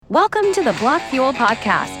Welcome to the Block Fuel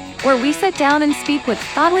Podcast, where we sit down and speak with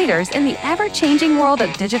thought leaders in the ever-changing world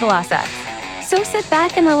of digital assets. So sit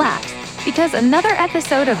back and relax, because another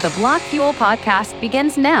episode of the Block Fuel Podcast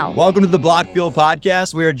begins now. Welcome to the Block Fuel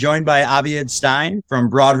Podcast. We are joined by Aviad Stein from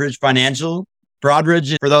Broadridge Financial.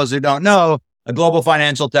 Broadridge, for those who don't know, a global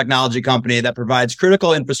financial technology company that provides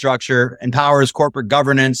critical infrastructure, empowers corporate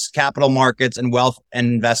governance, capital markets, and wealth and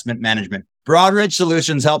investment management. Broadridge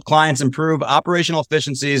solutions help clients improve operational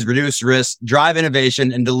efficiencies, reduce risk, drive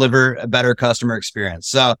innovation, and deliver a better customer experience.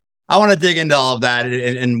 So I want to dig into all of that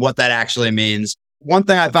and what that actually means. One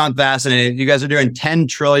thing I found fascinating, you guys are doing $10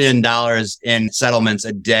 trillion in settlements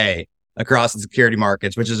a day across the security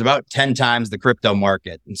markets, which is about 10 times the crypto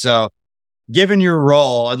market. And so given your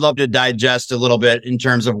role, I'd love to digest a little bit in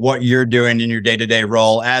terms of what you're doing in your day-to-day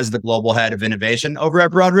role as the global head of innovation over at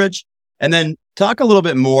Broadridge. And then talk a little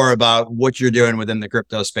bit more about what you're doing within the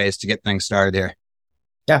crypto space to get things started here.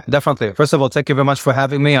 Yeah, definitely. First of all, thank you very much for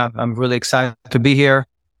having me. I'm really excited to be here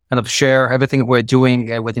and to share everything we're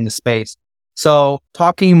doing within the space. So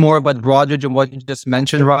talking more about Broadridge and what you just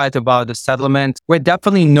mentioned, right, about the settlement, we're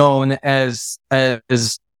definitely known as kind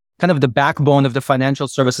of the backbone of the financial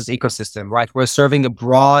services ecosystem, right? We're serving a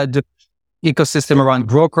broad ecosystem around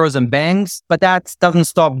brokers and banks, but that doesn't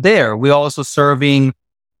stop there. We're also serving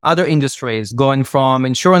other industries, going from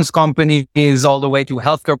insurance companies all the way to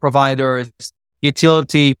healthcare providers,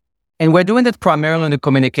 utility, and we're doing that primarily on the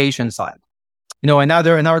communication side. You know,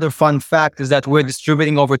 another fun fact is that we're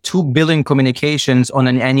distributing over 2 billion communications on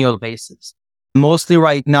an annual basis. Mostly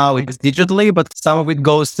right now it's digitally, but some of it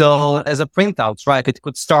goes still as a printout, right? It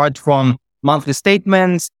could start from monthly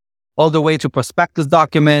statements all the way to prospectus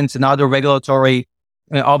documents and other regulatory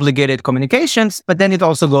obligated communications, but then it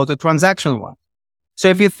also goes to transactional one. So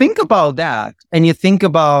if you think about that and you think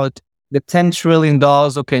about the $10 trillion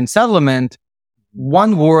in settlement,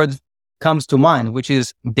 one word comes to mind, which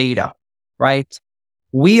is data, right?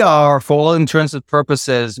 We are, for all intents and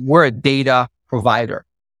purposes, we're a data provider.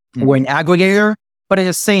 Mm-hmm. We're an aggregator, but at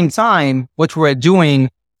the same time, what we're doing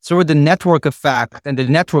through the network effect and the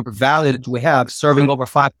network value that we have serving over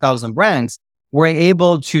 5,000 brands, we're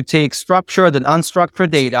able to take structured and unstructured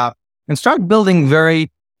data and start building very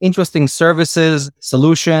interesting services,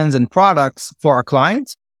 solutions, and products for our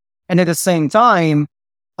clients. And at the same time,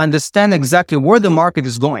 understand exactly where the market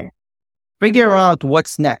is going. Figure out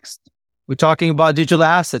what's next. We're talking about digital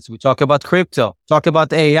assets. We talk about crypto, talk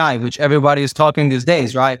about AI, which everybody is talking these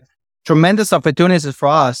days, right? Tremendous opportunities for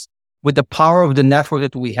us with the power of the network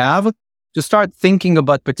that we have to start thinking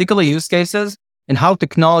about particular use cases and how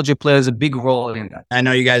technology plays a big role in that. I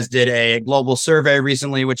know you guys did a global survey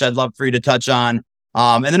recently, which I'd love for you to touch on.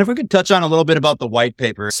 And then if we could touch on a little bit about the white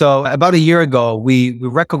paper. So about a year ago, we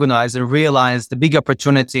recognized and realized the big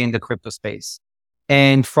opportunity in the crypto space.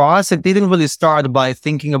 And for us, it didn't really start by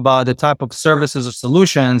thinking about the type of services or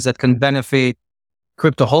solutions that can benefit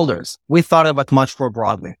crypto holders. We thought about much more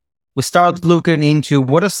broadly. We started looking into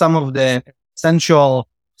what are some of the essential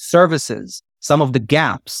services, some of the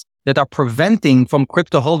gaps that are preventing from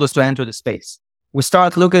crypto holders to enter the space. We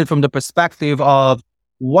start looking from the perspective of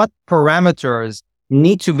what parameters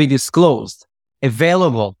need to be disclosed,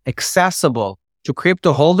 available, accessible to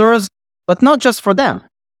crypto holders, but not just for them,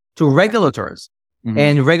 to regulators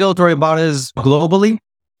and regulatory bodies globally,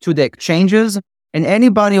 to the exchanges, and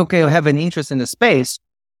anybody who can have an interest in the space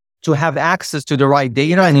to have access to the right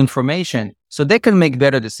data and information so they can make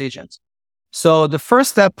better decisions. So the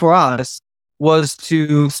first step for us was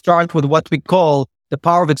to start with what we call the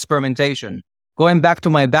power of experimentation. Going back to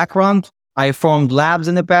my background, I formed labs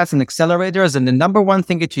in the past and accelerators. And the number one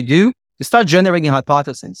thing that you do is start generating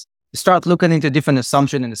hypotheses. You start looking into different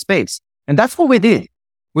assumptions in the space. And that's what we did.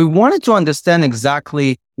 We wanted to understand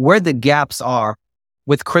exactly where the gaps are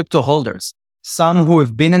with crypto holders. Some who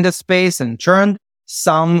have been in the space and churned,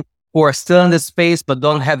 some who are still in the space but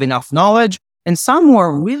don't have enough knowledge, and some who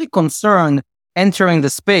are really concerned entering the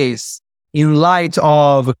space in light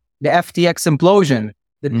of the FTX implosion,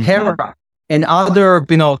 the terror, and other,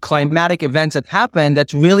 climatic events that happened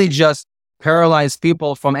that really just paralyzed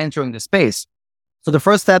people from entering the space. So the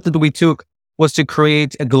first step that we took was to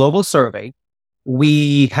create a global survey.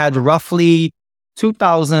 We had roughly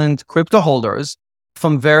 2,000 crypto holders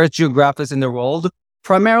from various geographies in the world,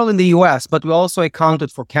 primarily in the US, but we also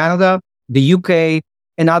accounted for Canada, the UK,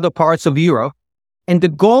 and other parts of Europe. And the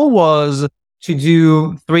goal was to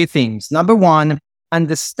do 3 things. Number 1,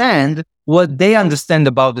 understand what they understand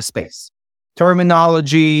about the space.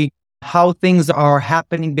 Terminology, how things are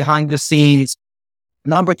happening behind the scenes.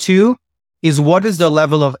 Number 2 is what is the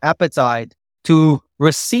level of appetite to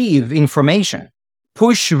receive information,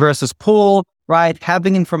 push versus pull, right?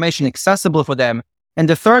 Having information accessible for them. And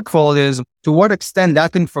the third fold is to what extent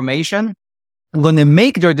that information is going to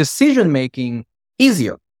make their decision-making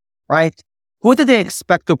easier, right? Who do they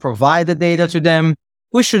expect to provide the data to them?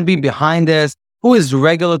 Who should be behind this? Who is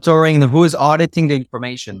regulatory and who is auditing the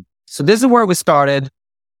information? So this is where we started.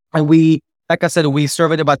 And we, like I said, we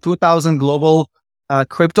surveyed about 2,000 global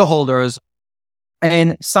crypto holders.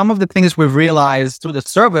 And some of the things we've realized through the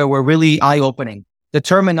survey were really eye-opening. The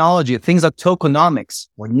terminology, things like tokenomics,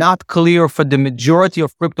 were not clear for the majority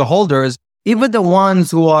of crypto holders, even the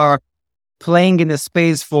ones who are playing in the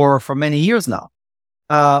space for many years now.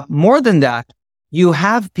 More than that, you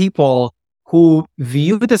have people who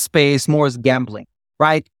view the space more as gambling,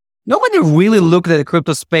 right? Nobody really looked at the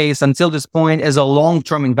crypto space until this point as a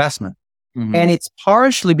long-term investment. Mm-hmm. And it's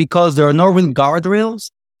partially because there are no real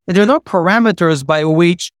guardrails, and there are no parameters by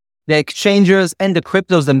which the exchanges and the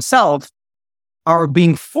cryptos themselves are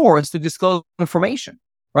being forced to disclose information,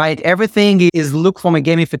 right? Everything is looked from a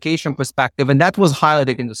gamification perspective, and that was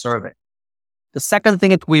highlighted in the survey. The second thing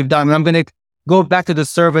that we've done, and I'm going to go back to the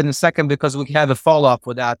survey in a second because we have a follow-up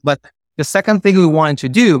with that, but the second thing we wanted to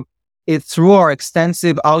do is through our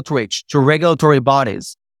extensive outreach to regulatory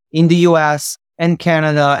bodies in the US and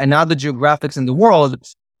Canada and other geographics in the world,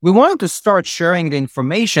 we wanted to start sharing the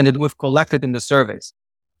information that we've collected in the surveys.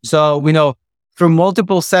 So we know through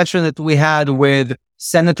multiple sessions that we had with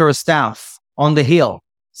Senator staff on the Hill,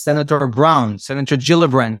 Senator Brown, Senator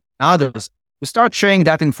Gillibrand, others, we start sharing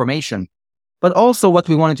that information. But also what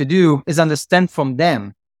we wanted to do is understand from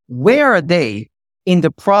them, where are they in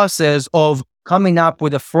the process of coming up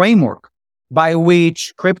with a framework by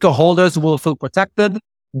which crypto holders will feel protected,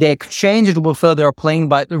 the exchanges will feel they're playing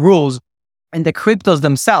by the rules, and the cryptos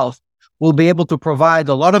themselves will be able to provide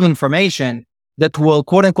a lot of information that will,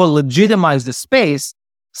 quote unquote, legitimize the space,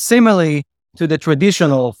 similarly to the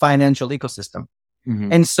traditional financial ecosystem.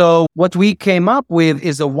 Mm-hmm. And so what we came up with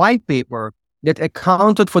is a white paper that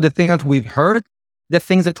accounted for the things that we've heard, the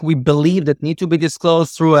things that we believe that need to be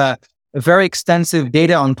disclosed through a very extensive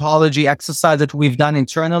data ontology exercise that we've done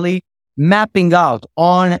internally, mapping out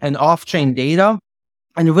on and off-chain data,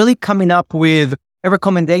 and really coming up with a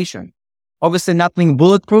recommendation. Obviously nothing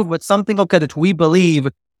bulletproof, but something that we believe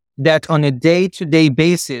that on a day-to-day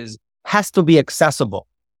basis has to be accessible.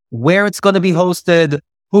 Where it's going to be hosted,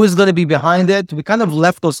 who is going to be behind it. We kind of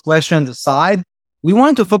left those questions aside. We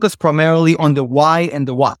wanted to focus primarily on the why and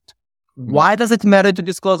the what. Why does it matter to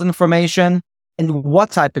disclose information, and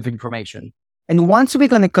what type of information? And once we're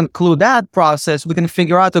going to conclude that process, we can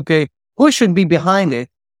figure out, okay, who should be behind it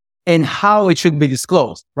and how it should be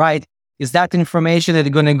disclosed, right? Is that information that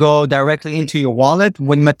is going to go directly into your wallet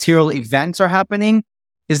when material events are happening?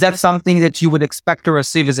 Is that something that you would expect to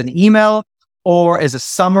receive as an email or as a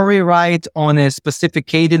summary, right, on a specific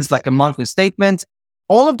cadence like a monthly statement?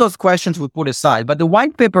 All of those questions we put aside, but the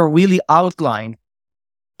white paper really outlined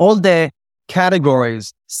all the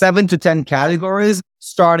categories, 7 to 10 categories,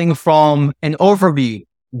 starting from an overview,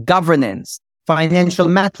 governance, financial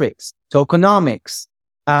metrics, tokenomics,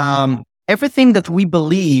 everything that we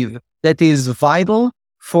believe that is vital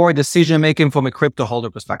for decision-making from a crypto holder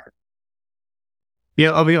perspective. Yeah,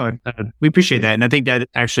 Aviad, we appreciate that. And I think that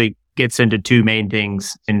actually gets into two main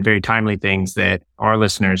things and very timely things that our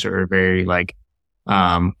listeners are very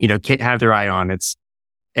have their eye on. It's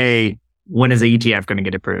A, when is the ETF going to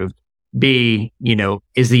get approved? B,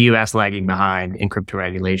 is the US lagging behind in crypto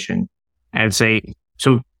regulation? I'd say,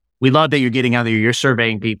 so we love that you're getting out there, you're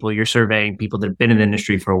surveying people that have been in the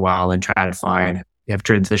industry for a while and try to find, you have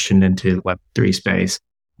transitioned into the Web3 space.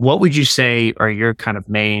 What would you say are your kind of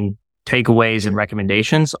main takeaways and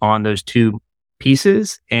recommendations on those two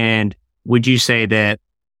pieces? And would you say that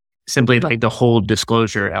simply like the whole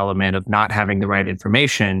disclosure element of not having the right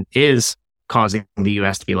information is causing the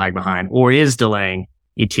US to be lag behind or is delaying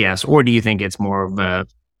ETFs? Or do you think it's more of a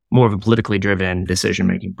politically driven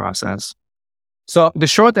decision-making process? So the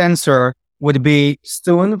short answer would be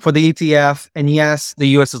soon for the ETF, and yes, the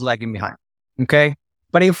US is lagging behind. Okay.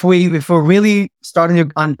 But if we're really starting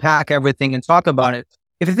to unpack everything and talk about it,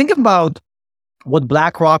 if you think about what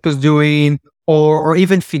BlackRock is doing, or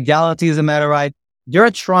even Fidelity as a matter, right?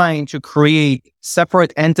 They're trying to create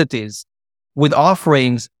separate entities with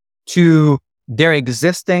offerings to their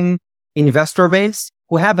existing investor base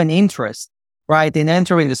who have an interest, right, in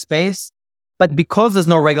entering the space. But because there's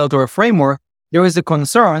no regulatory framework, there is a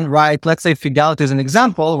concern, right? Let's say Fidelity is an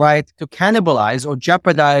example, right, to cannibalize or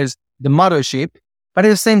jeopardize the mothership. But at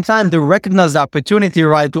the same time, they recognize the opportunity,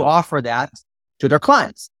 right, to offer that to their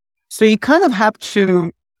clients. So you kind of have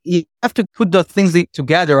to put the things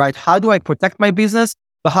together, right? How do I protect my business,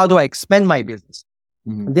 but how do I expand my business?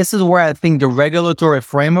 This is where I think the regulatory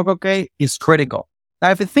framework, is critical. Now,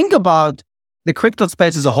 if you think about the crypto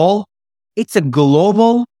space as a whole, it's a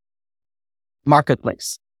global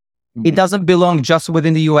marketplace. It doesn't belong just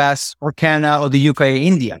within the US or Canada or the UK or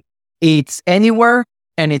India. It's anywhere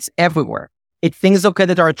and it's everywhere. It's things,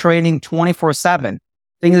 that are trading 24/7,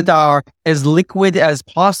 things that are as liquid as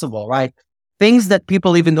possible, right? Things that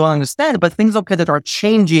people even don't understand, but things, that are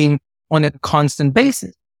changing on a constant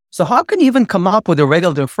basis. So how can you even come up with a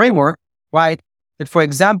regulatory framework, right? That, for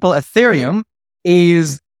example, Ethereum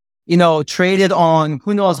is, traded on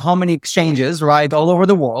who knows how many exchanges, right? All over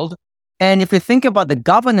the world. And if you think about the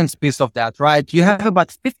governance piece of that, right? You have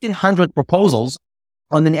about 1,500 proposals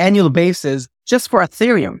on an annual basis just for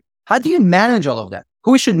Ethereum. How do you manage all of that?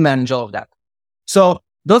 Who should manage all of that? So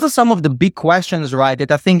those are some of the big questions, right?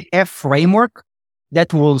 That I think a framework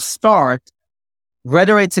that will start,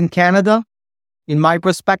 whether it's in Canada, in my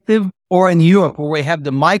perspective, or in Europe, where we have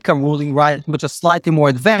the MiCA ruling, right, which is slightly more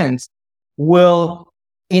advanced, will,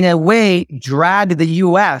 in a way, drag the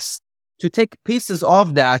US to take pieces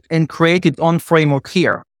of that and create its own framework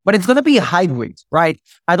here. But it's going to be a hybrid, right?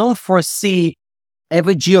 I don't foresee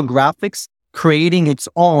every geographics creating its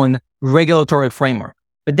own regulatory framework.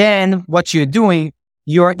 But then what you're doing,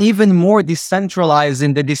 you're even more decentralized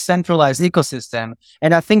in the decentralized ecosystem.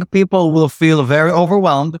 And I think people will feel very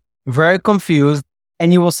overwhelmed, very confused,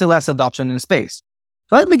 and you will see less adoption in space.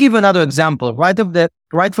 So let me give you another example.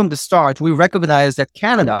 Right from the start, we recognize that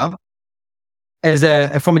Canada,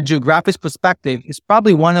 from a geographic perspective, is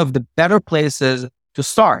probably one of the better places to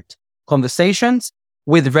start conversations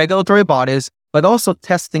with regulatory bodies, but also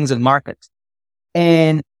test things in markets.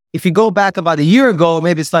 And if you go back about a year ago,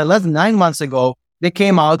 maybe slightly less than 9 months ago, they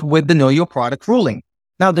came out with the Know Your Product ruling.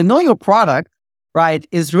 Now, the Know Your Product, right,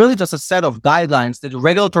 is really just a set of guidelines that the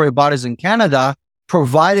regulatory bodies in Canada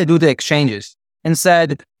provided to the exchanges and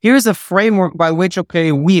said, here's a framework by which,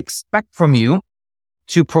 we expect from you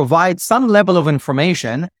to provide some level of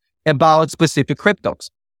information about specific cryptos.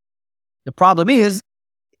 The problem is,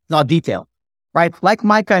 it's not detailed, right? Like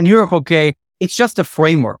MiCA in Europe, it's just a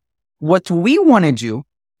framework. What we want to do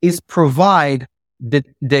is provide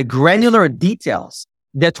the granular details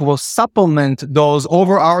that will supplement those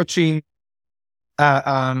overarching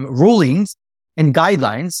rulings and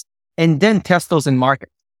guidelines, and then test those in market.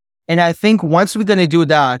 And I think once we're going to do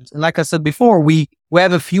that, like I said before, we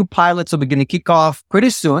have a few pilots that we're going to kick off pretty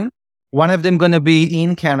soon. One of them going to be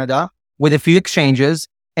in Canada with a few exchanges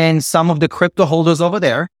and some of the crypto holders over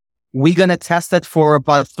there. We're going to test it for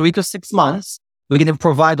about 3 to 6 months. We're going to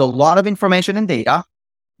provide a lot of information and data.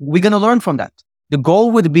 We're going to learn from that. The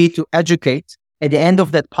goal would be to educate, at the end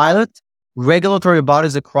of that pilot, regulatory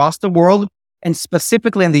bodies across the world, and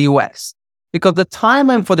specifically in the US. Because the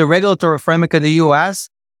timeline for the regulatory framework in the US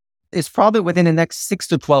is probably within the next 6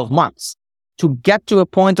 to 12 months to get to a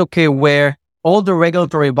point, where all the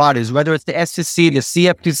regulatory bodies, whether it's the SEC, the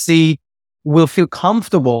CFTC, will feel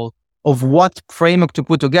comfortable of what framework to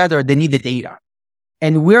put together. They need the data.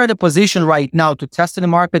 And we're in a position right now to test in the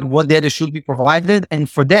market what data should be provided and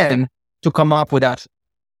for them to come up with that.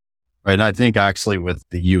 Right. And I think actually with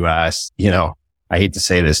the US, I hate to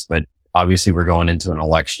say this, but obviously we're going into an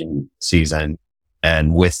election season.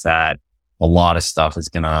 And with that, a lot of stuff is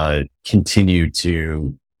going to continue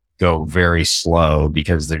to go very slow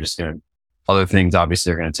because they're just other things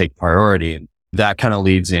obviously are going to take priority. And that kind of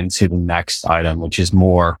leads into the next item, which is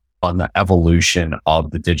more on the evolution of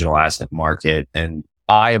the digital asset market. And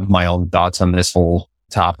I have my own thoughts on this whole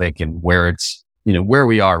topic and where it's, where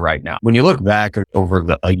we are right now. When you look back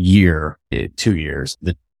over a year, 2 years,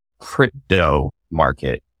 the crypto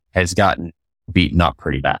market has gotten beaten up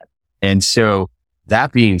pretty bad. And so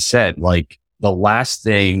that being said, like the last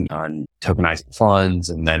thing on tokenizing funds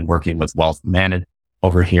and then working with wealth management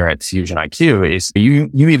over here at Fusion IQ is you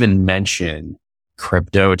even mentioned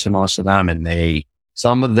crypto to most of them, and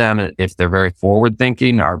some of them, if they're very forward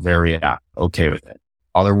thinking, are very okay with it.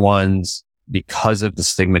 Other ones, because of the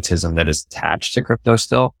stigmatism that is attached to crypto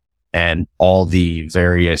still and all the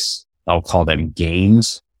various, I'll call them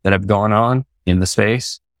games that have gone on in the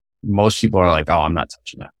space, most people are like, oh, I'm not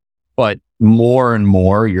touching that. But more and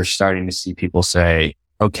more, you're starting to see people say,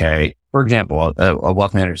 okay, for example, a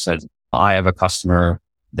wealth manager says, I have a customer,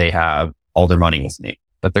 they have all their money with me,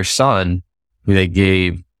 but their son, who they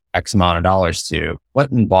gave X amount of dollars to,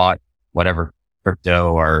 went and bought whatever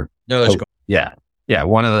crypto or,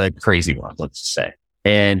 one of the crazy ones, let's just say.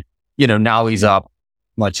 And, now he's up,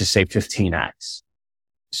 let's just say 15x.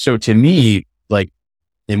 So to me,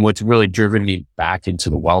 and what's really driven me back into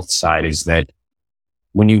the wealth side is that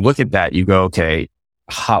when you look at that, you go, okay,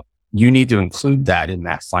 how you need to include that in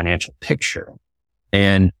that financial picture.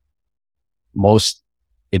 And most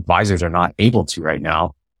advisors are not able to right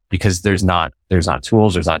now because there's not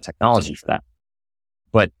tools, there's not technology for that.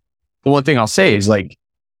 But the one thing I'll say is like,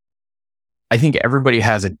 I think everybody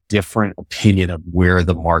has a different opinion of where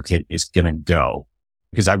the market is going to go,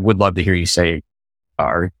 because I would love to hear you say,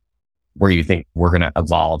 where you think we're going to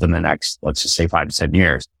evolve in the next, let's just say 5 to 10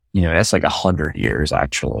 years. That's like 100 years,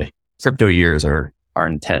 actually. Crypto years are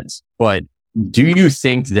intense. But do you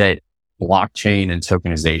think that blockchain and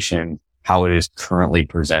tokenization, how it is currently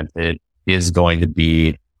presented, is going to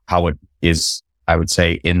be how it is, I would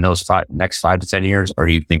say, in those next 5 to 10 years? Or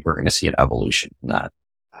do you think we're going to see an evolution in that?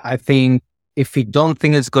 I think if you don't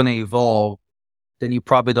think it's going to evolve, then you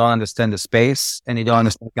probably don't understand the space and you don't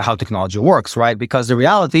understand how technology works, right? Because the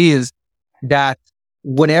reality is that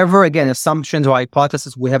whatever, again, assumptions or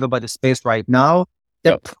hypotheses we have about the space right now,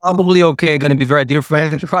 they're probably going to be very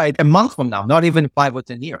different, right? A month from now, not even 5 or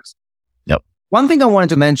 10 years. Yep. One thing I wanted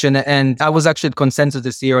to mention, and I was actually at Consensus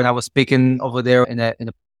this year, and I was speaking over there it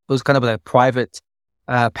was kind of a private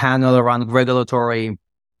panel around the regulatory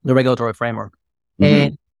framework. Mm-hmm.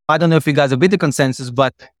 And I don't know if you guys have been to Consensus,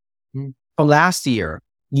 but for last year,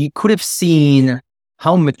 you could have seen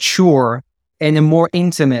how mature and a more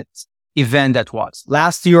intimate event that was.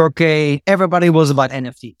 Last year, everybody was about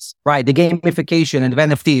NFTs, right? The gamification and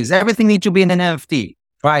NFTs, everything needs to be an NFT,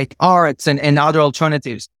 right? Arts and other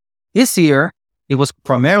alternatives. This year, it was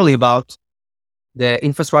primarily about the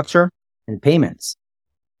infrastructure and payments.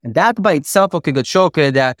 And that by itself could show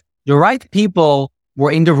that the right people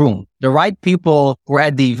were in the room. The right people were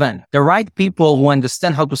at the event. The right people who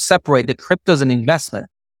understand how to separate the crypto as an investment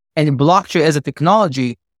and blockchain as a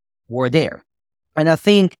technology were there. And I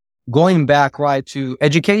think going back, right, to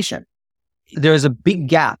education, there's a big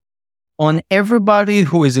gap on everybody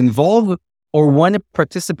who is involved or want to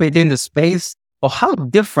participate in the space or how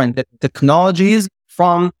different the technology is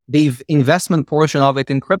from the investment portion of it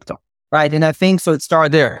in crypto, right? And I think so it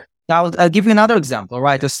started there. Now, I'll give you another example,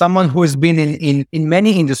 right? As someone who has been in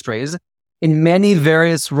many industries, in many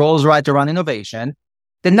various roles, right, around innovation,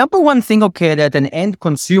 the number one thing, that an end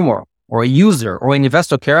consumer or a user or an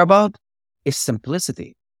investor care about is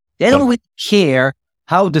simplicity. They don't really care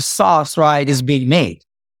how the sauce, right, is being made.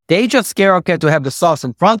 They just care, to have the sauce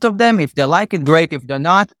in front of them. If they like it, great. If they're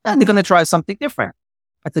not, then they're going to try something different.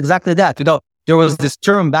 That's exactly that. There was this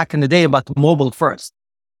term back in the day about mobile first.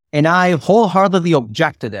 And I wholeheartedly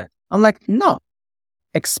object to that. I'm like, no,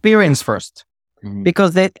 experience first. Mm-hmm.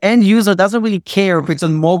 Because the end user doesn't really care if it's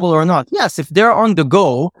on mobile or not. Yes, if they're on the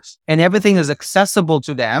go and everything is accessible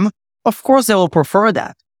to them, of course they will prefer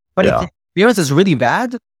that. But if the experience is really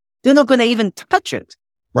bad, they're not going to even touch it.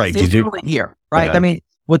 Right. Here, right? Yeah. I mean,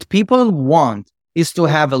 what people want is to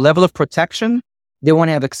have a level of protection. They want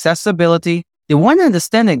to have accessibility. They want to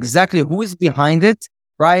understand exactly who is behind it,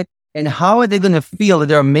 right? And how are they going to feel that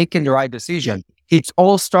they're making the right decision? It's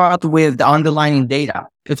all start with the underlying data.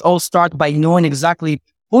 It's all start by knowing exactly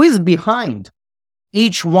who is behind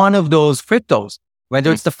each one of those cryptos,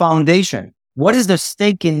 whether it's the foundation. What is the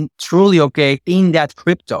stake in truly, in that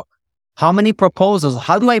crypto? How many proposals?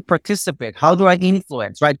 How do I participate? How do I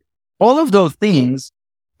influence, right? All of those things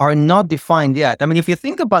are not defined yet. I mean, if you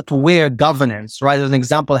think about where governance, right, as an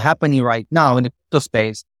example happening right now in the crypto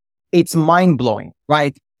space, it's mind-blowing,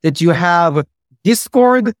 right? That you have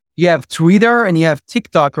Discord, you have Twitter, and you have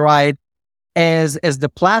TikTok, right, as the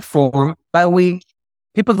platform by which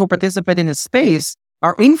people who participate in the space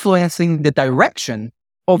are influencing the direction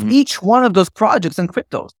of each one of those projects and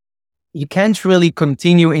cryptos. You can't really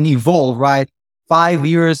continue and evolve, right, 5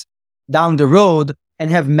 years down the road and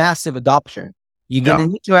have massive adoption. You're going to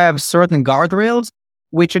need to have certain guardrails,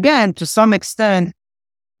 which again, to some extent,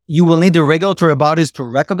 you will need the regulatory bodies to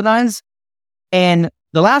recognize. And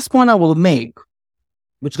the last point I will make,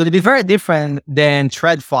 which is going to be very different than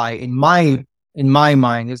TradFi in my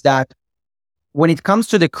mind, is that when it comes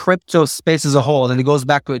to the crypto space as a whole, and it goes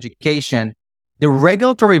back to education, the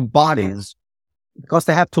regulatory bodies, because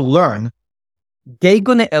they have to learn, they're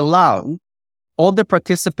going to allow all the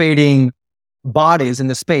participating bodies in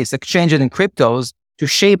the space, exchanges and cryptos, to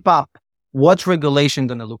shape up what regulation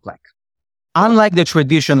going to look like. Unlike the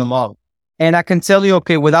traditional model. And I can tell you,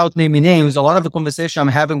 without naming names, a lot of the conversation I'm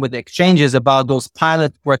having with the exchanges about those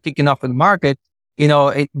pilots who are kicking off in the market,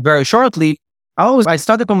 very shortly, I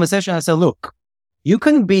start the conversation and I say, look, you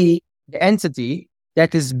can be the entity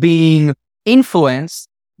that is being influenced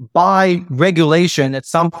by regulation at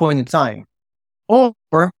some point in time, or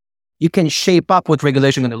you can shape up what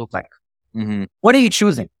regulation is going to look like. Mm-hmm. What are you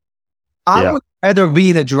choosing? I would rather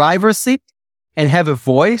be in the driver's seat and have a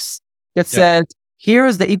voice that says,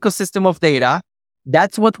 here's the ecosystem of data.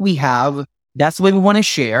 That's what we have. That's what we want to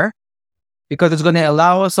share because it's going to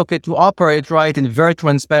allow us, to operate right in a very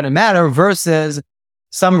transparent manner versus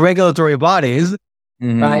some regulatory bodies,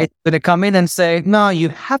 right? Going to come in and say, no, you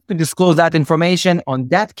have to disclose that information on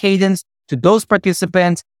that cadence to those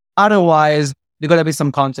participants. Otherwise, there are going to be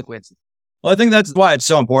some consequences. Well, I think that's why it's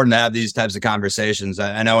so important to have these types of conversations.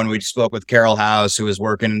 I know when we spoke with Carol House, who was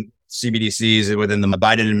working CBDCs within the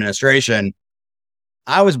Biden administration,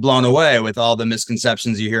 I was blown away with all the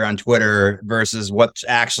misconceptions you hear on Twitter versus what's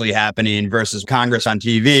actually happening versus Congress on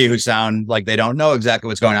TV who sound like they don't know exactly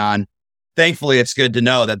what's going on. Thankfully, it's good to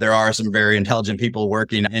know that there are some very intelligent people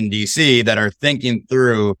working in DC that are thinking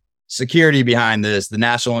through security behind this, the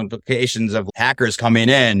national implications of hackers coming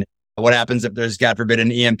in. What happens if there's, God forbid,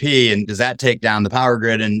 an EMP, and does that take down the power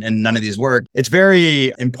grid and none of these work? It's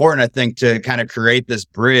very important, I think, to kind of create this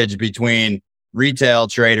bridge between retail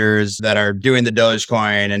traders that are doing the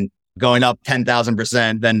Dogecoin and going up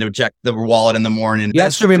 10,000%, then to check the wallet in the morning. You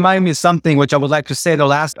actually remind me of something which I would like to say.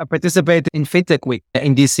 I participated in FinTech Week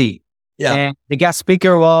in DC. Yeah. And the guest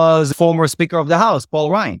speaker was former Speaker of the House, Paul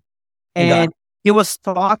Ryan. And he was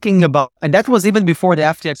talking about, and that was even before the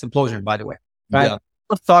FTX implosion, by the way, right? Yeah.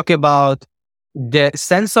 Talk about the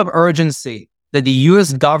sense of urgency that the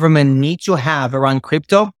US government needs to have around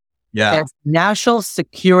crypto as national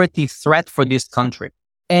security threat for this country.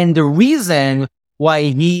 And the reason why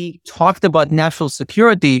he talked about national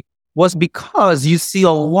security was because you see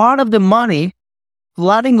a lot of the money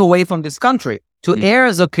flooding away from this country to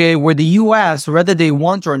areas, where the US, whether they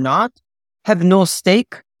want or not, have no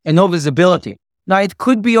stake and no visibility. Now, it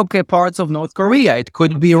could be, parts of North Korea. It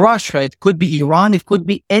could be Russia. It could be Iran. It could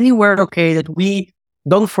be anywhere, that we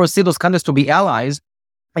don't foresee those countries to be allies.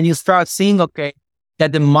 And you start seeing,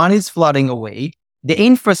 that the money is flooding away. The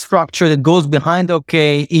infrastructure that goes behind,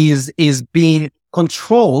 is being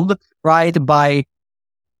controlled, right, by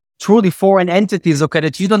truly foreign entities,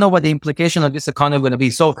 that you don't know what the implication of this economy is going to be.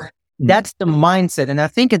 So that's the mindset. And I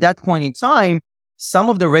think at that point in time, some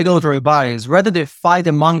of the regulatory bodies, rather they fight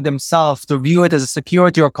among themselves to view it as a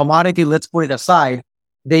security or commodity, let's put it aside,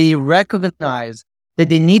 they recognize that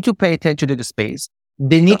they need to pay attention to the space.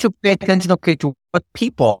 They need to pay attention, to what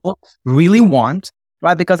people really want,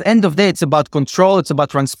 right? Because end of the day, it's about control, it's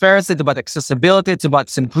about transparency, it's about accessibility, it's about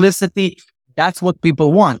simplicity. That's what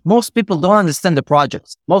people want. Most people don't understand the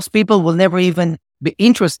projects. Most people will never even be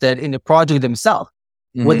interested in the project themselves.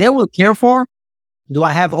 What they will care for, do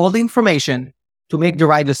I have all the information to make the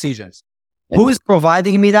right decisions? Who is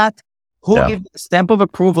providing me that? Who gives the stamp of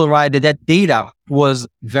approval, right? That data was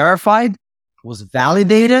verified, was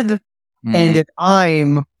validated, and that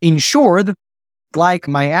I'm insured, like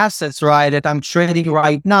my assets, right? That I'm trading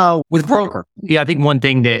right now with broker. Yeah, I think one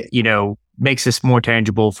thing that, makes this more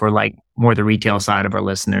tangible for more the retail side of our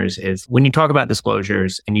listeners is when you talk about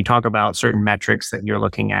disclosures and you talk about certain metrics that you're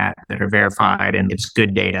looking at that are verified and it's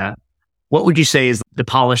good data. What would you say is the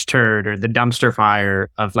polished turd or the dumpster fire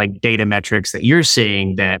of data metrics that you're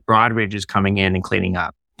seeing that Broadridge is coming in and cleaning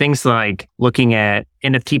up? Things like looking at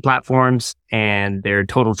NFT platforms and their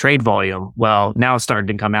total trade volume. Well, now it's starting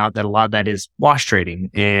to come out that a lot of that is wash trading.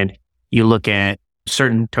 And you look at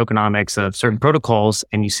certain tokenomics of certain protocols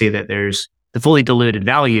and you see that there's the fully diluted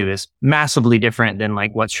value is massively different than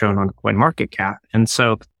what's shown on CoinMarketCap. And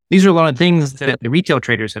so these are a lot of things that the retail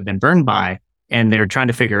traders have been burned by. And they're trying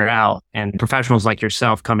to figure it out. And professionals like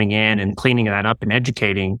yourself coming in and cleaning that up and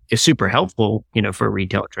educating is super helpful, for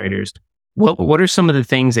retail traders. What are some of the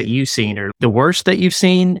things that you've seen or the worst that you've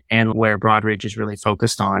seen and where Broadridge is really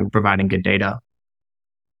focused on providing good data?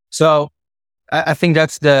 So I think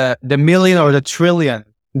that's the $1 million or the $1 trillion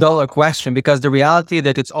question, because the reality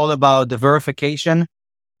that it's all about the verification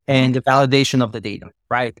and the validation of the data,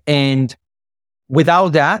 right? And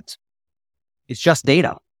without that, it's just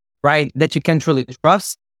data, right? That you can't really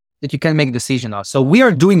trust, that you can make a decision on. So we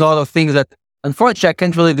are doing all of things that, unfortunately, I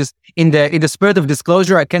can't really, in the spirit of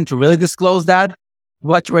disclosure, I can't really disclose that,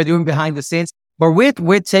 what we're doing behind the scenes. But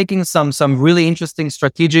we're taking some really interesting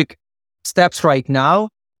strategic steps right now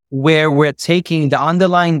where we're taking the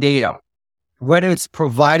underlying data, whether it's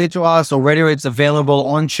provided to us or whether it's available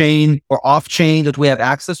on chain or off chain that we have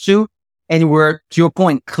access to. And we're, to your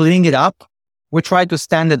point, cleaning it up. We're trying to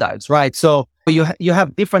standardize, right? So you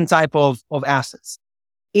have different type of assets.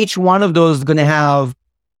 Each one of those is going to have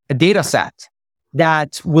a data set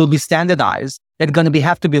that will be standardized, that's going to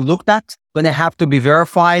have to be looked at, going to have to be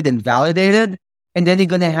verified and validated. And then you're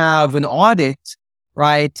going to have an audit,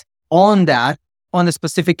 right, on that, on a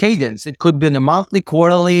specific cadence. It could be on a monthly,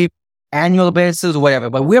 quarterly, annual basis, whatever.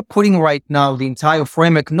 But we're putting right now the entire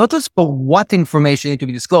framework, not just for what information need to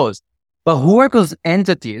be disclosed, but who are those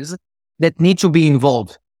entities that need to be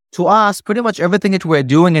involved. to us, pretty much everything that we're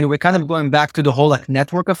doing, and we're kind of going back to the whole like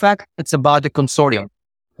network effect, it's about the consortium.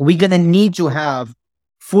 We're going to need to have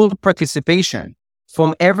full participation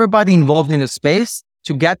from everybody involved in the space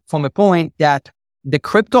to get from a point that the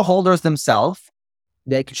crypto holders themselves,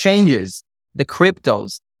 the exchanges, the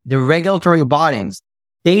cryptos, the regulatory bodies,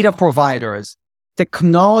 data providers,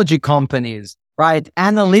 technology companies, right?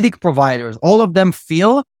 Analytic providers, all of them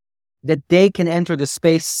feel that they can enter the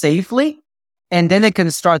space safely, and then they can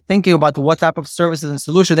start thinking about what type of services and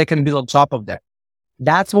solutions they can build on top of that.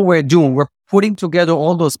 That's what we're doing. We're putting together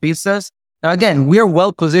all those pieces. Now, again, we're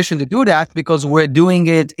well positioned to do that because we're doing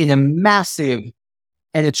it in a massive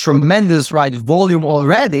and a tremendous, right, volume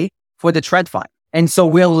already for the TradFi. And so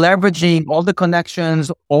we're leveraging all the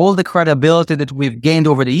connections, all the credibility that we've gained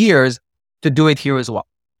over the years to do it here as well.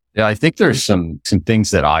 Yeah, I think there's some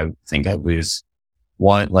things that I think I was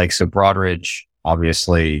one, like, so Broadridge,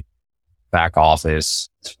 obviously back office,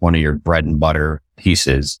 it's one of your bread and butter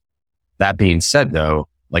pieces. That being said, though,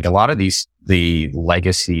 like a lot of the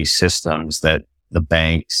legacy systems that the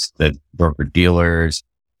banks, the broker dealers,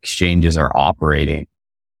 exchanges are operating,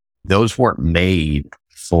 those weren't made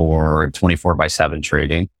for 24/7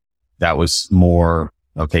 trading. That was more,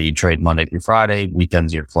 okay, you trade Monday through Friday,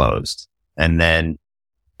 weekends you're closed. And then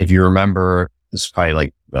if you remember, this is probably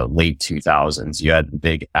like the late 2000s, you had the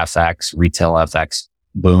big FX, retail FX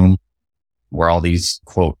boom, where all these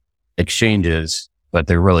quote exchanges, but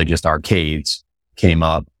they're really just arcades, came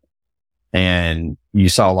up. And you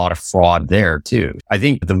saw a lot of fraud there too. I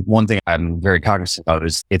think the one thing I'm very cognizant of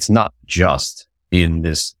is it's not just in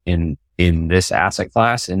this asset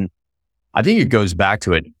class. And I think it goes back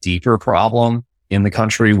to a deeper problem in the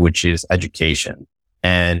country, which is education.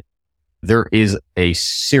 And there is a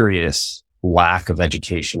serious lack of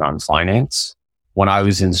education on finance. When I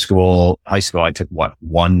was in high school, I took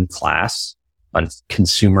one class on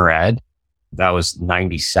consumer ed. That was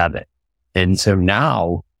 97. And so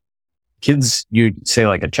now kids, you say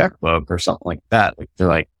like a checkbook or something like that. Like they're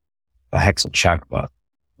like, the heck's a checkbook?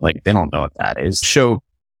 Like they don't know what that is. So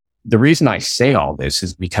the reason I say all this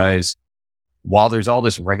is because while there's all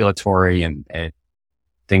this regulatory and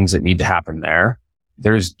things that need to happen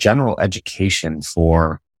there's general education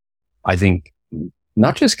for, I think,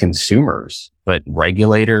 not just consumers, but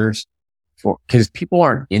regulators, because people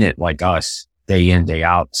aren't in it like us day in, day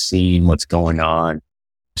out, seeing what's going on,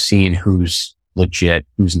 seeing who's legit,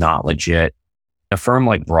 who's not legit. A firm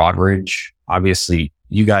like Broadridge, obviously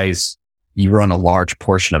you run a large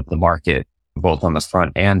portion of the market, both on the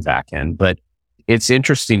front and back end, but it's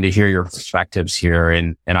interesting to hear your perspectives here.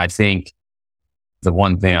 And I think the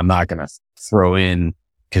one thing I'm not going to throw in,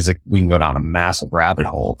 because we can go down a massive rabbit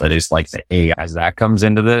hole, but it's like the AI, as that comes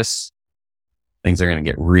into this, things are going to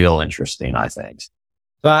get real interesting, I think.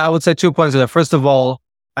 So I would say 2 points to that. First of all,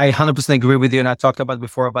 I 100% agree with you. And I talked about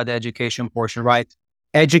before about the education portion, right?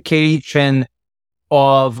 Education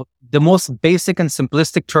of the most basic and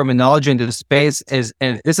simplistic terminology in the space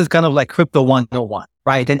and this is kind of like crypto 101,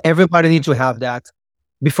 right? And everybody needs to have that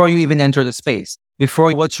before you even enter the space,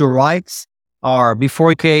 before what your rights are,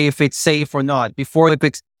 before, okay, if it's safe or not, before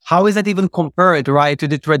how is that even compared, right, to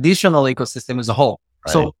the traditional ecosystem as a whole?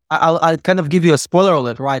 Right. So I'll kind of give you a spoiler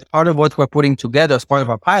alert, right? Part of what we're putting together as part of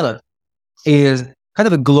our pilot is kind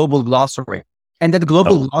of a global glossary. And that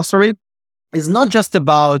global glossary is not just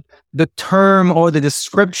about the term or the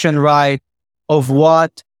description, right, of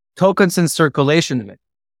what tokens in circulation mean,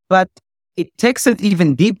 but it takes it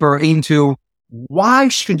even deeper into why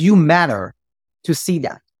should you matter to see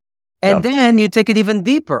that? And then you take it even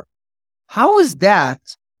deeper. How is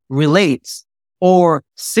that relates or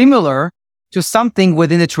similar to something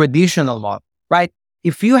within a traditional model, right?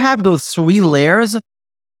 If you have those 3 layers,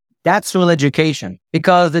 that's real education,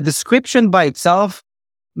 because the description by itself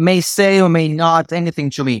may say or may not anything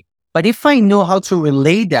to me. But if I know how to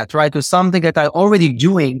relate that, right, to something that I'm already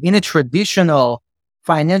doing in a traditional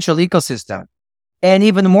financial ecosystem, and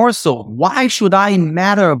even more so, why should I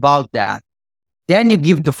matter about that? Then you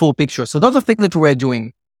give the full picture. So those are things that we're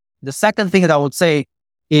doing. The second thing that I would say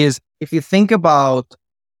is if you think about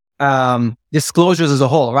disclosures as a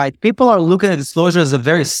whole, right? People are looking at disclosure as a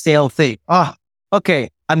very stale thing. Okay,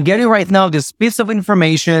 I'm getting right now this piece of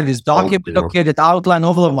information, this document, okay, that outline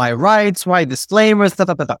all of my rights, right? Disclaimers,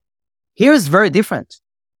 Here's very different.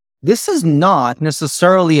 This is not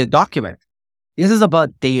necessarily a document. This is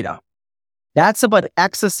about data. That's about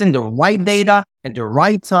accessing the right data at the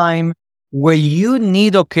right time where you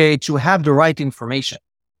need, okay, to have the right information.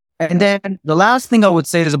 And then the last thing I would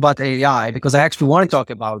say is about AI, because I actually want to talk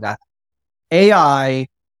about that. AI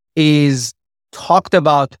is talked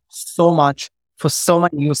about so much for so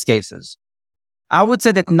many use cases. I would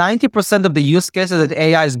say that 90% of the use cases that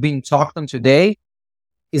AI is being talked on today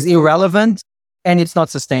is irrelevant and it's not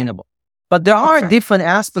sustainable. But there are different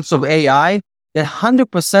aspects of AI that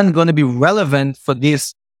 100% going to be relevant for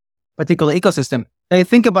this particular ecosystem. Now you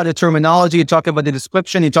think about the terminology, you talk about the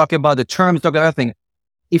description, you talk about the terms, you talk about everything.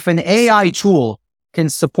 If an AI tool can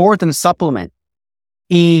support and supplement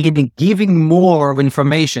in giving more of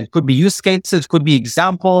information, it could be use cases, could be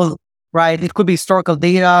examples, right? It could be historical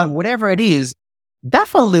data, whatever it is,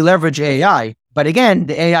 definitely leverage AI. But again,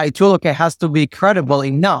 the AI tool has to be credible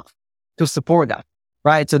enough to support that,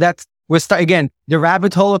 right? So that's, again, the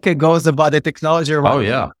rabbit hole goes about the technology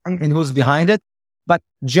around and who's behind it. But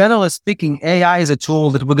generally speaking, AI is a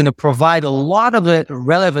tool that we're going to provide a lot of the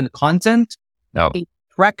relevant content, a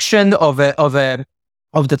fraction of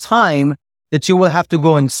the time that you will have to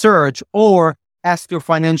go and search or ask your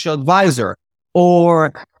financial advisor,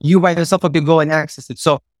 or you by yourself will go and access it.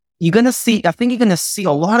 So I think you're going to see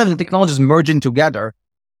a lot of the technologies merging together,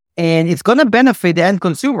 and it's going to benefit the end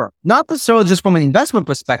consumer, not necessarily just from an investment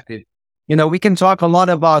perspective. We can talk a lot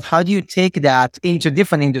about how do you take that into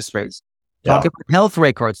different industries. Talk about health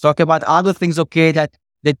records, talk about other things, that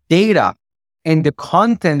the data and the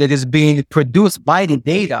content that is being produced by the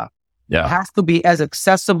data has to be as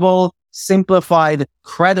accessible, simplified,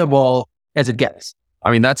 credible as it gets.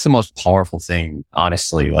 I mean, that's the most powerful thing,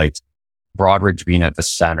 honestly, like Broadridge being at the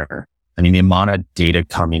center. I mean, the amount of data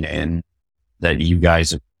coming in that you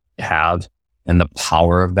guys have and the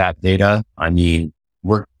power of that data. I mean,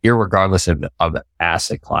 we're irregardless of the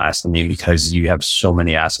asset class. I mean, because you have so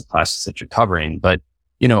many asset classes that you're covering. But,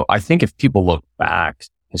 I think if people look back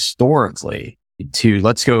historically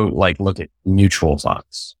let's go look at mutual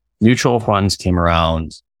funds. Mutual funds came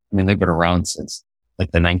around. I mean, they've been around since the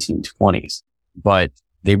 1920s, but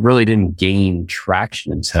they really didn't gain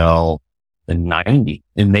traction until the 90s,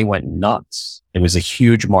 and they went nuts. It was a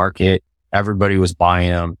huge market. Everybody was buying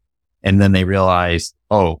them. And then they realized,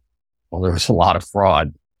 there was a lot of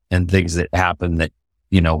fraud and things that happened that,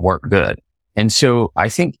 weren't good. And so I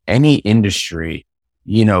think any industry,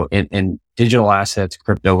 in digital assets,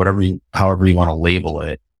 crypto, however you want to label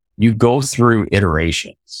it, you go through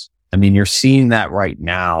iterations. I mean, you're seeing that right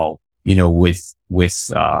now, with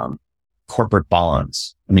corporate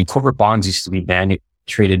bonds. I mean, corporate bonds used to be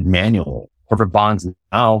traded manually. Corporate bonds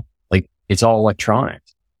now, it's all electronic.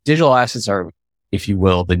 Digital assets are, if you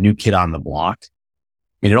will, the new kid on the block.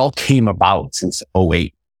 And it all came about since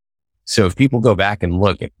 2008. So if people go back and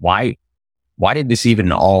look at why did this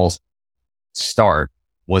even all start,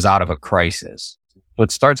 was out of a crisis. So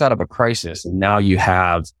it starts out of a crisis, and now you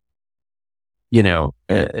have,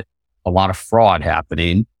 a lot of fraud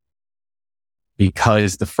happening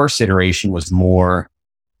because the first iteration was more,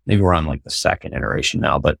 maybe we're on the second iteration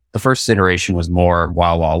now, but the first iteration was more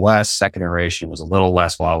Wild Wild West. Second iteration was a little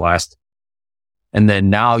less Wild West. And then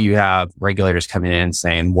now you have regulators coming in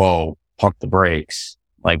saying, whoa, pump the brakes.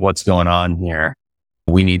 What's going on here?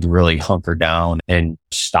 We need to really hunker down and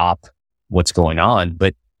stop what's going on.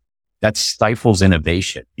 But that stifles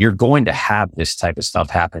innovation. You're going to have this type of stuff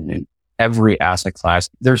happen in every asset class.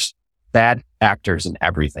 There's bad actors in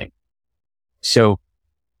everything. So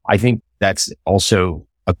I think that's also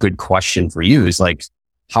a good question for you is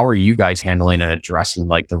how are you guys handling and addressing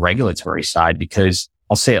the regulatory side? Because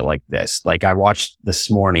I'll say it like this. I watched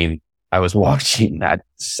this morning, I was watching that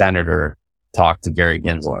senator talk to Gary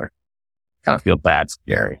Gensler. Kind of feel bad for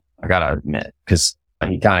Gary, I gotta admit, because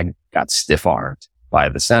he kind of got stiff-armed by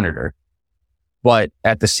the senator. But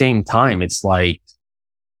at the same time, it's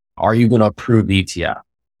are you going to approve the ETF?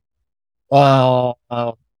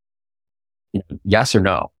 Yes or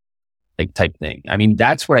no, type thing. I mean,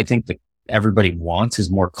 that's what I think that everybody wants is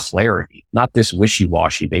more clarity, not this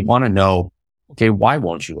wishy-washy. They want to know, okay, why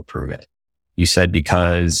won't you approve it? You said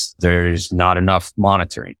because there's not enough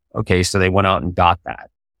monitoring. Okay, so they went out and got that.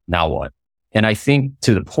 Now what? And I think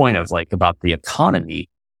to the point of about the economy,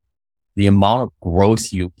 the amount of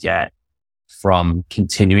growth you get from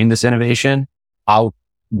continuing this innovation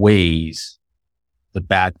outweighs the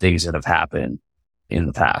bad things that have happened in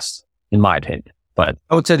the past, in my opinion. But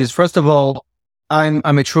I would say this, first of all, I'm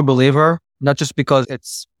a true believer, not just because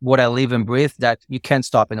it's what I live and breathe, that you can't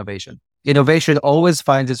stop innovation. Innovation always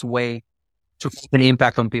finds its way to make an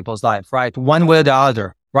impact on people's life, right? One way or the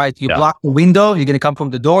other, right? You block the window, you're going to come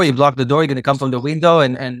from the door. You block the door, you're going to come from the window,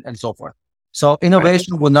 and so forth. So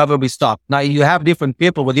innovation will never be stopped. Now you have different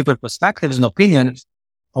people with different perspectives and opinions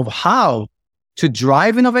of how to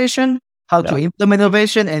drive innovation, how to implement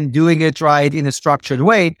innovation, and doing it right in a structured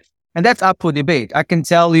way. And that's up for debate. I can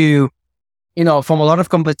tell you, from a lot of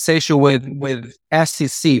conversation with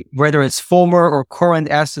SEC, whether it's former or current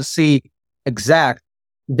SEC exact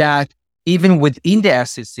that even within the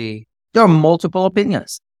SEC, there are multiple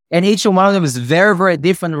opinions. And each one of them is very, very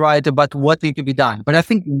different, right, about what needs to be done. But I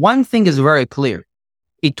think one thing is very clear.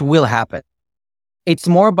 It will happen. It's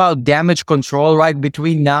more about damage control, right,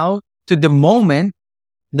 between now to the moment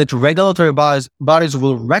that regulatory bodies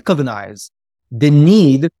will recognize the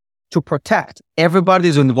need to protect everybody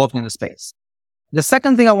who's involved in the space. The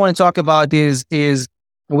second thing I want to talk about is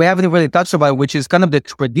we haven't really touched about, which is kind of the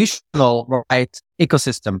traditional, right,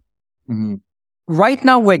 ecosystem. Mm-hmm. Right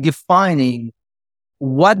now, we're defining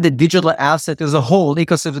what the digital asset as a whole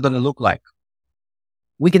ecosystem is going to look like.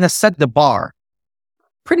 We're going to set the bar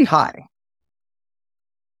pretty high.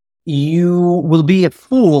 You will be a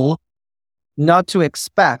fool not to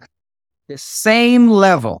expect the same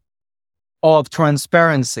level of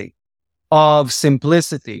transparency, of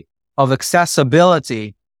simplicity, of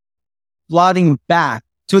accessibility, flooding back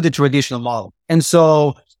to the traditional model. And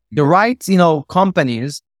so the right,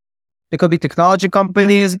 companies, it could be technology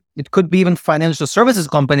companies, it could be even financial services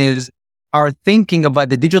companies, are thinking about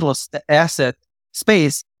the digital asset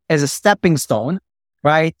space as a stepping stone,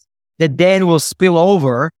 right? That then will spill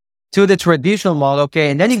over to the traditional model,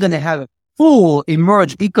 okay? And then you're going to have a full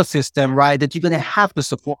emerged ecosystem, right? That you're going to have to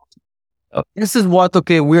support. This is what,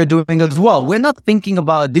 we're doing as well. We're not thinking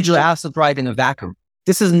about a digital asset, right, in a vacuum.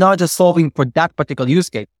 This is not just solving for that particular use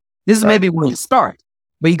case. This is maybe where we start.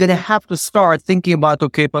 But you're going to have to start thinking about,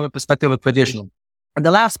 from a perspective of traditional. And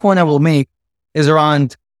the last point I will make is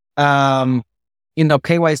around, KYC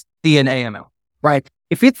and AML, right?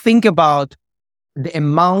 If you think about the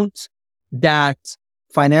amount that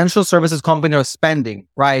financial services companies are spending,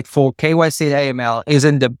 right, for KYC and AML is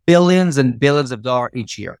in the billions and billions of dollars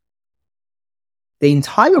each year. The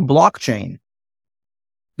entire blockchain,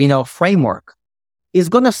 framework is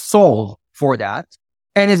going to solve for that.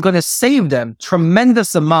 And it's going to save them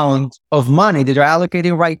tremendous amount of money that they're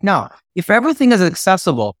allocating right now. If everything is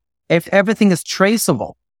accessible, if everything is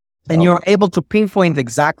traceable, and you're able to pinpoint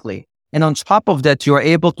exactly, and on top of that, you're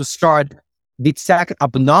able to start detect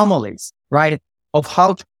anomalies, right, of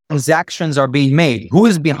how transactions are being made, who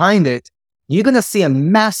is behind it, you're going to see a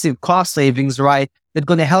massive cost savings, right, that's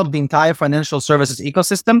going to help the entire financial services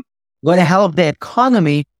ecosystem, going to help the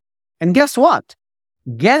economy. And guess what?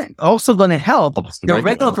 Also going to help the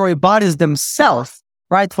regulatory bodies themselves,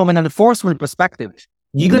 right, from an enforcement perspective.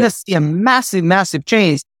 You're going to see a massive, massive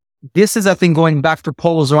change. This is, I think, going back to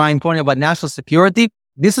Paul's Ryan point about national security.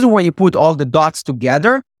 This is where you put all the dots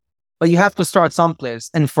together, but you have to start someplace.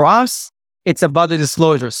 And for us, it's about the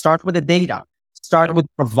disclosure. Start with the data. Start with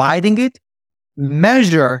providing it.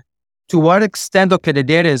 Measure to what extent, the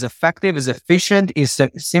data is effective, is efficient, is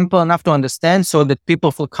simple enough to understand so that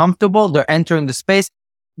people feel comfortable, they're entering the space.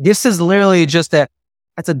 This is literally just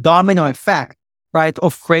it's a domino effect, right,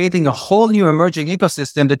 of creating a whole new emerging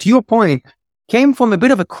ecosystem that, to your point, came from a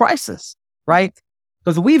bit of a crisis, right?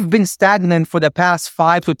 Because we've been stagnant for the past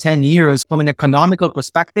 5 to 10 years from an economical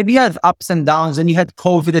perspective. You have ups and downs, and you had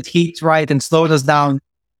COVID that hit, right, and slowed us down.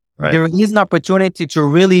 Right. There is an opportunity to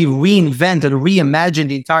really reinvent and reimagine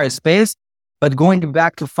the entire space, but going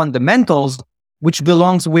back to fundamentals, which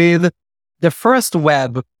belongs with the first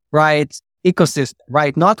web, right, ecosystem,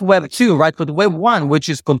 right? Not web 2, right, but web 1, which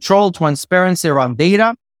is control, transparency around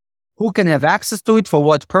data, who can have access to it, for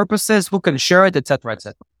what purposes, who can share it, et cetera, et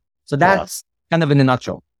cetera. So that's kind of in a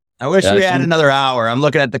nutshell. I wish we had another hour. I'm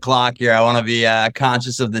looking at the clock here. I want to be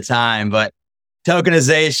conscious of the time, but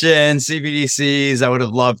tokenization, CBDCs, I would have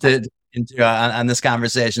loved it on this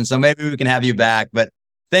conversation. So maybe we can have you back. But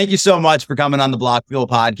thank you so much for coming on the Block Fuel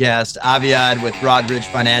podcast. Aviad with Broadridge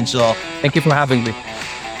Financial. Thank you for having me.